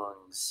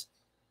songs.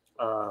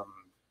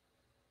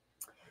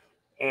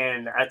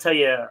 And I tell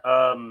you,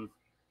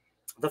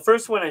 the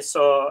first one I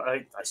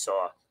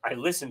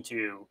listened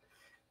to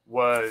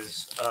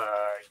was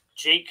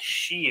Jake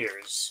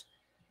Shears,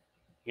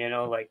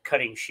 like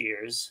cutting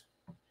shears.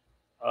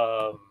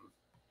 So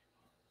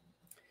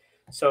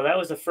that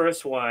was the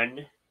first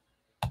one.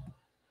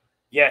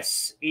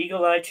 Yes,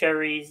 Eagle Eye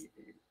Cherry.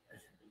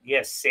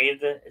 Yes,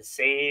 Save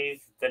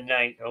the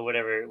Night or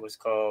whatever it was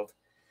called.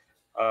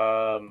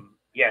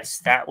 Yes,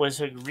 that was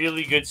a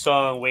really good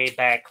song way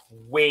back.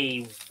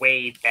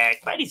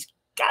 But he's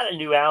got a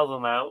new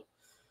album out.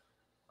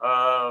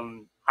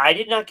 I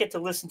did not get to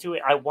listen to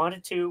it. I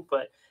wanted to,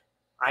 but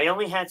I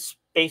only had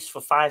space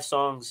for 5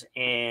 songs,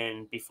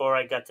 and before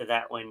I got to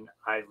that one,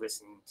 I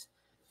listened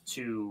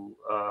to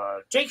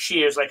Jake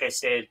Shears. Like I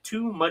said,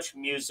 too much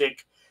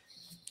music.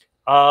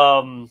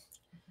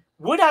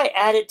 Would I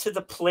add it to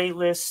the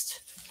playlist?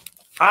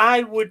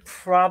 I would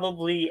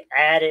probably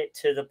add it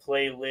to the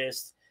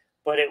playlist,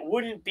 but it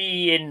wouldn't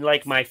be in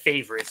like my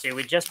favorites. It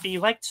would just be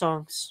liked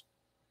songs,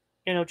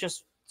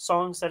 just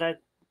songs that I,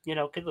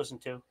 could listen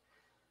to.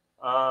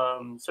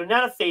 So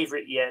not a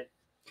favorite yet,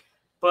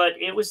 but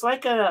it was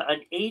like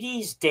an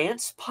 80s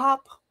dance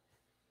pop,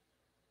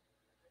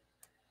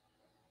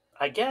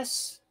 I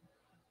guess.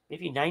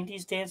 Maybe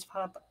 90s dance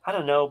pop. I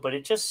don't know, but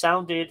it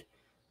sounded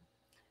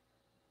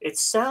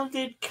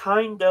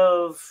kind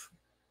of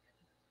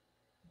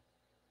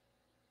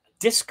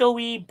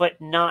disco-y, but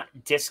not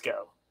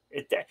disco.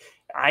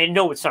 I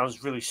know it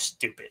sounds really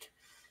stupid,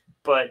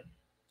 but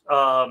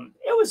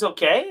it was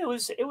okay.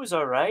 It was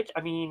all right.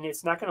 I mean,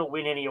 it's not going to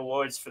win any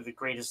awards for the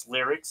greatest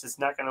lyrics. It's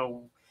not going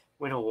to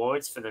win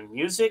awards for the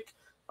music.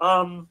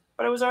 But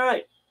it was all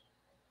right.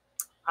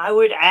 I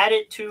would add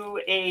it to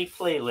a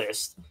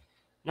playlist,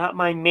 not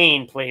my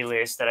main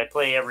playlist that I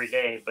play every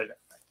day, but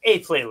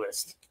a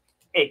playlist.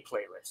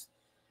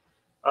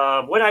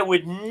 What I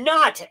would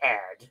not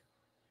add,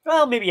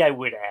 well, maybe I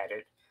would add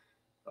it.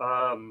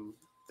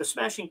 The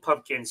Smashing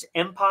Pumpkins,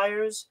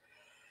 Empires,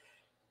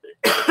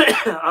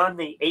 on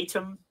the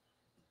Atom,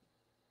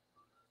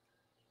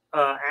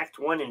 Act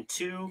 1 and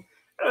 2.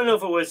 I don't know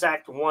if it was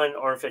Act 1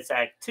 or if it's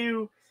Act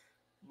 2,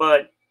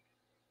 but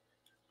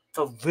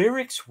the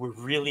lyrics were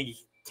really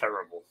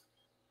terrible.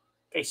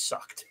 They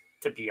sucked,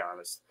 to be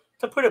honest.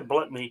 to put it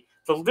bluntly,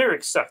 the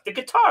lyrics sucked. The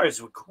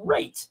guitars were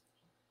great.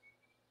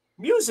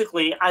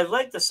 Musically, I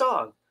liked the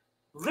song.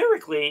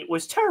 Lyrically, it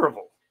was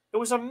terrible. It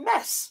was a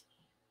mess.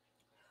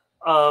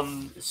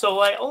 So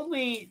I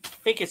only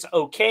think it's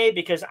okay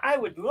because I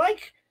would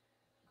like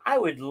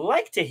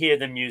to hear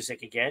the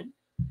music again,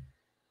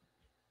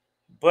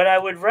 but I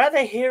would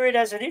rather hear it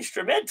as an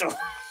instrumental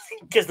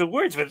because the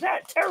words were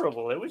that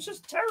terrible. It was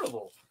just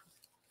terrible.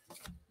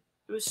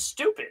 It was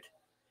stupid.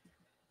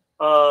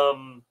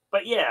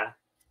 But yeah,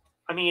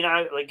 I mean,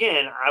 I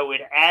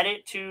would add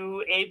it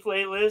to a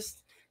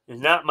playlist.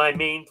 It's not my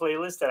main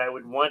playlist that I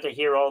would want to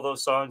hear all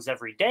those songs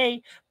every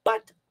day,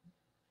 but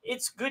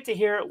it's good to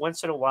hear it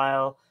once in a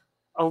while,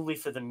 only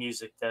for the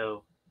music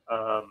though.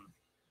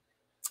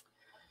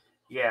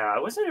 Yeah, I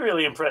wasn't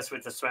really impressed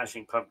with the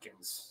Smashing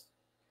Pumpkins.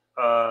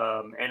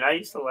 And I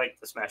used to like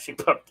the Smashing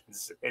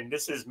Pumpkins, and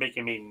this is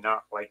making me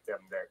not like them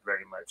that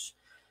very much.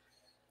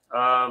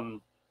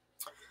 Um,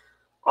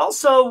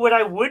 Also, what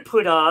I would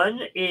put on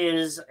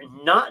is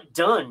Not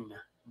Done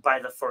by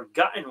the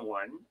Forgotten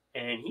One,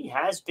 and he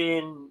has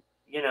been,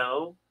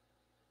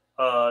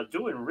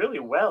 doing really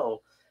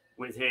well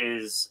with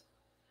his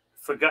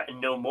Forgotten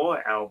No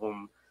More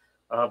album.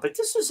 But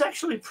this is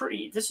actually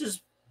pretty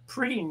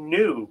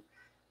new.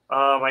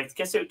 I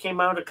guess it came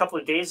out a couple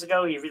of days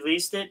ago. He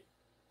released it.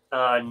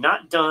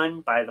 Not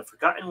Done by the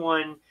Forgotten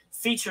One,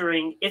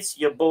 featuring It's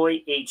Your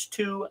Boy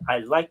H2. I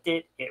liked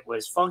it. It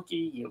was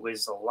funky. It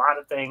was a lot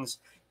of things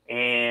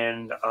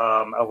and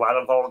a lot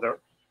of vulgar,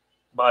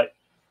 but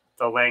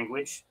the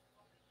language,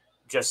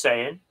 just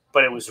saying.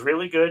 But it was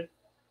really good.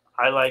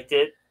 I liked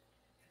it.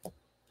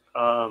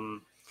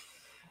 And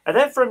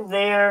then from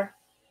there,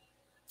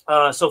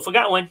 so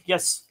Forgotten One,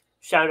 yes,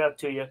 shout out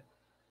to you.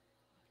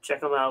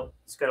 Check him out.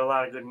 He's got a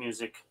lot of good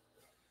music.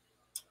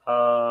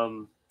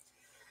 And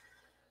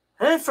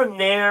then from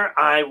there,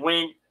 I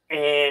went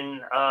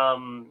and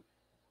I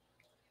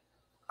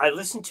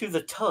listened to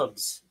the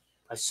Tubs.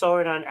 I saw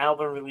it on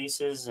album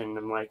releases, and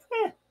I'm like,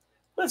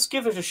 let's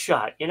give it a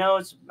shot.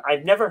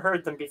 I've never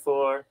heard them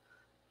before,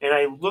 and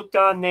I looked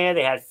on there.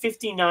 They had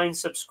 59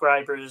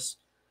 subscribers,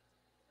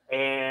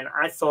 and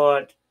I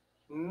thought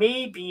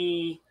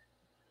maybe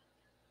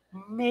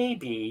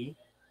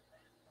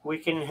we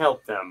can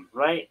help them,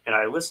 right? And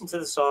I listened to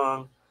the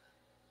song.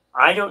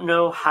 I don't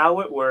know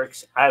how it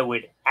works. I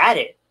would add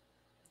it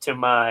to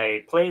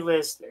my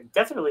playlist.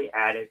 Definitely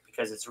add it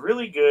because it's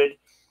really good.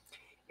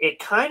 It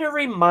kind of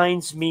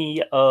reminds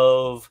me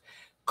of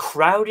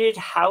Crowded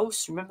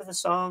House. Remember the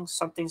song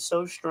Something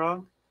So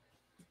Strong?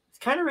 It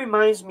kind of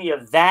reminds me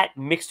of that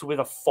mixed with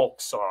a folk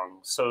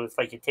song. So if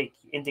I could take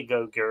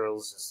Indigo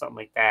Girls or something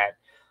like that,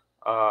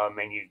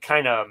 and you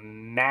kind of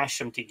mash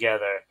them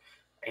together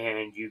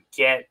and you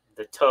get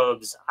the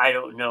Tubs. I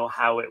don't know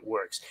how it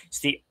works.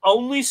 It's the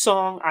only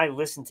song I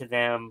listened to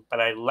them,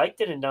 but I liked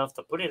it enough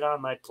to put it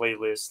on my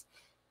playlist.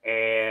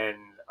 And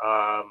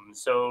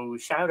so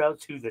shout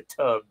out to the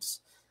Tubs.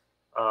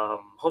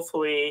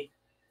 Hopefully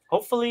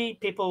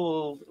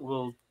people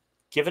will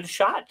give it a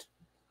shot.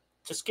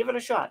 Just give it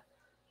a shot.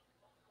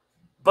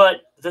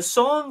 But the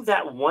song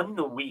that won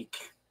the week,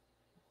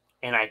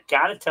 and I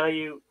gotta tell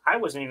you, I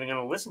wasn't even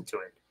gonna listen to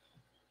it.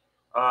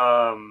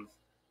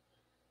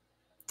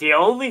 The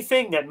only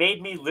thing that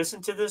made me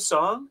listen to this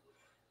song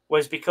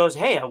was because,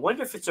 hey, I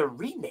wonder if it's a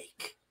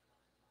remake.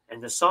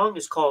 And the song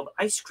is called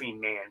Ice Cream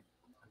Man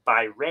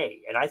by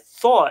Ray. And I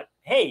thought,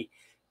 hey,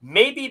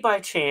 maybe by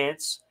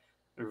chance,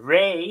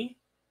 Ray,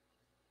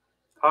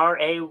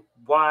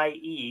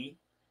 Raye,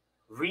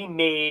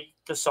 remade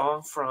the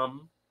song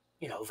from,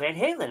 Van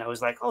Halen. I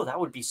was like, oh, that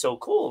would be so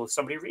cool if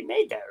somebody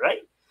remade that,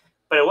 right?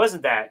 But it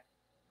wasn't that.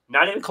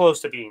 Not even close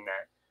to being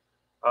that.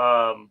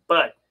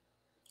 But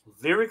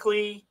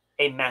lyrically,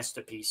 a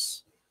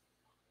masterpiece.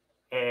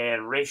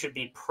 And Ray should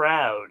be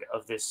proud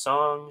of this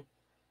song.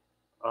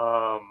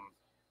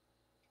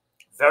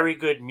 Very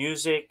good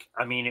music.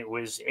 I mean, it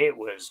was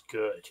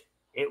good.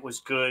 It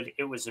was good.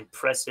 It was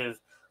impressive.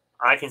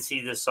 I can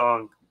see this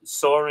song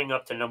soaring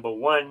up to number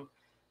one.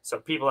 So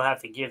people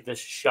have to give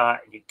this a shot.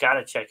 You got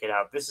to check it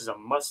out. This is a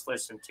must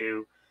listen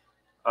to.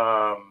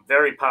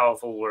 Very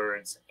powerful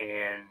words.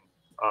 And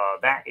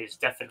that is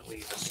definitely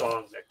the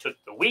song that took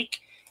the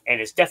week. And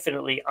it's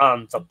definitely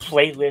on the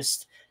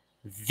playlist.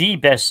 The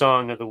best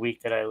song of the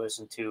week that I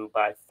listened to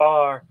by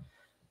far.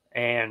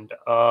 And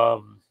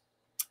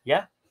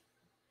yeah,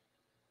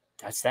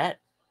 that's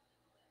that.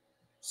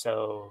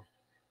 So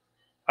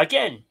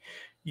again,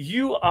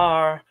 you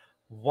are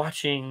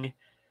watching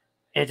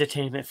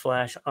Entertainment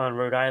Flash on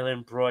Rhode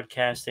Island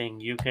Broadcasting.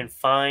 You can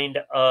find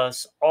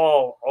us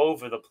all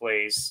over the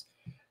place.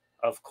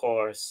 Of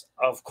course,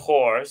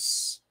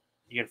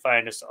 you can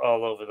find us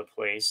all over the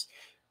place.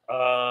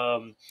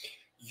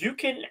 You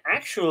can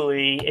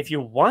actually, if you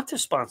want to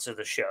sponsor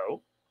the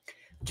show,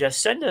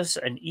 just send us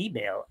an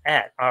email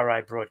at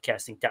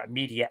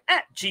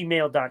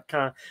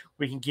ribroadcasting.media@gmail.com.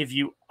 We can give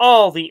you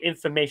all the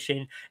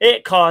information.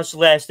 It costs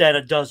less than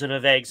a dozen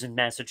of eggs in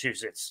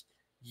Massachusetts.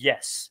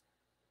 Yes,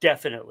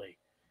 definitely.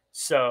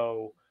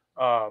 So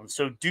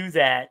do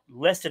that.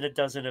 Less than a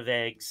dozen of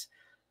eggs.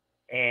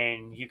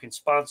 and you can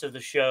sponsor the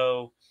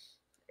show,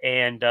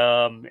 and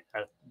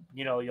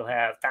you'll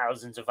have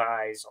thousands of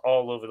eyes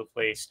all over the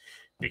place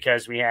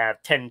because we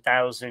have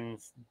 10,000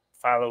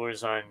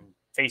 followers on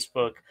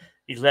Facebook,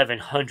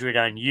 1,100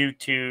 on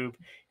YouTube,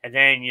 and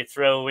then you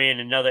throw in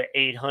another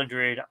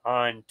 800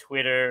 on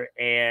Twitter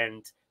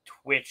and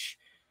Twitch.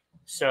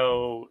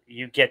 So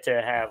you get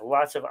to have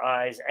lots of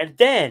eyes, and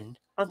then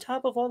on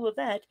top of all of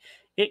that,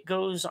 it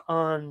goes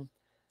on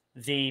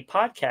the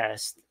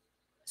podcast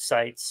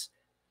sites,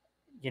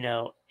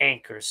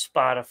 Anchor,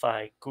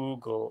 Spotify,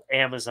 Google,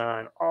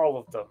 Amazon, all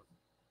of them.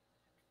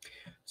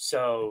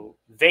 So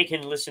they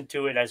can listen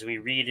to it as we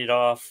read it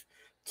off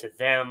to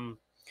them.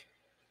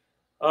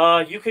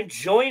 You can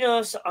join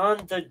us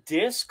on the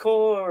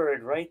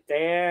Discord right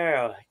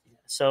there.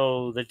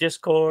 So the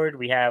Discord,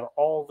 we have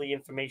all the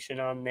information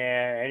on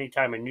there.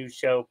 Anytime a new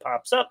show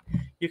pops up,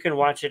 you can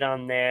watch it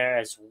on there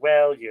as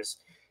well.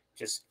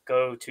 Just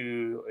go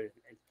to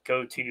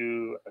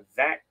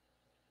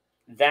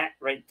that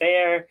right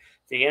there,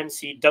 the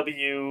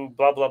NCW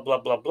blah blah blah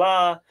blah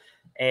blah,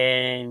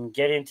 and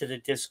get into the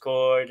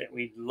Discord.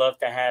 We'd love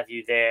to have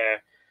you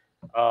there.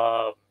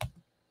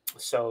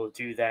 So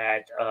do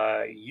that.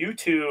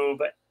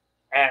 YouTube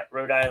at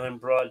Rhode Island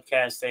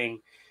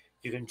Broadcasting.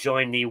 You can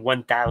join the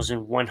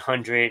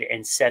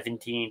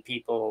 1,117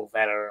 people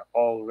that are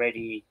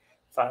already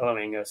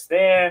following us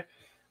there.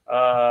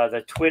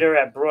 The Twitter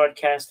at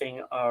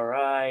Broadcasting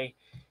RI.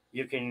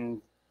 You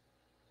can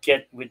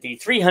get with the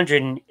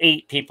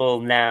 308 people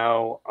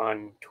now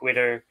on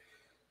Twitter,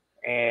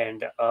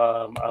 and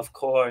of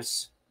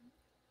course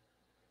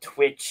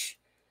Twitch,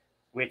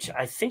 which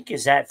I think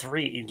is at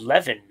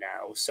 311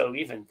 now. So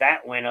even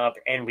that went up,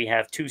 and we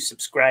have 2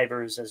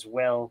 subscribers as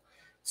well.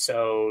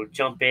 So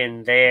jump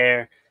in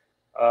there.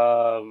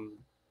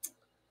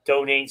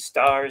 Donate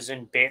stars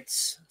and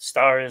bits.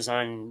 Stars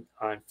on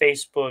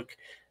Facebook,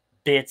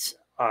 bits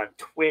on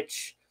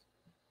Twitch.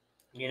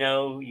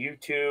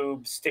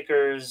 YouTube,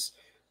 stickers,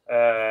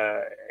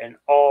 and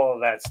all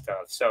that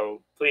stuff.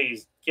 So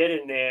please get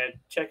in there,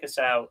 check us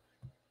out,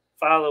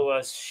 follow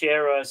us,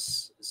 share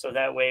us, so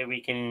that way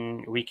we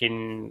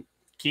can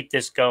keep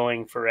this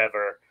going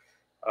forever.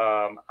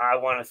 I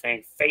want to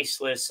thank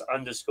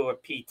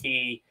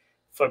Faceless_PT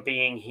for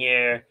being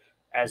here,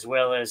 as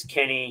well as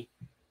Kenny,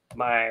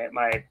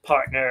 my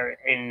partner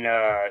in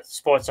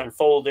Sports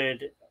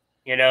Unfolded.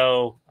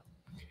 The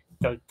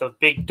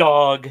big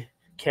dog,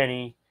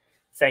 Kenny.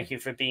 Thank you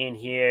for being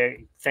here.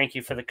 Thank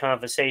you for the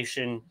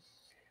conversation.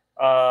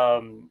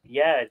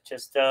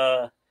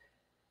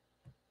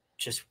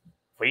 Just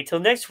wait till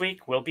next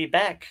week. We'll be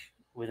back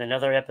with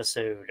another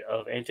episode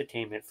of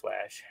Entertainment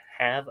Flash.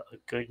 Have a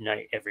good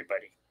night,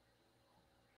 everybody.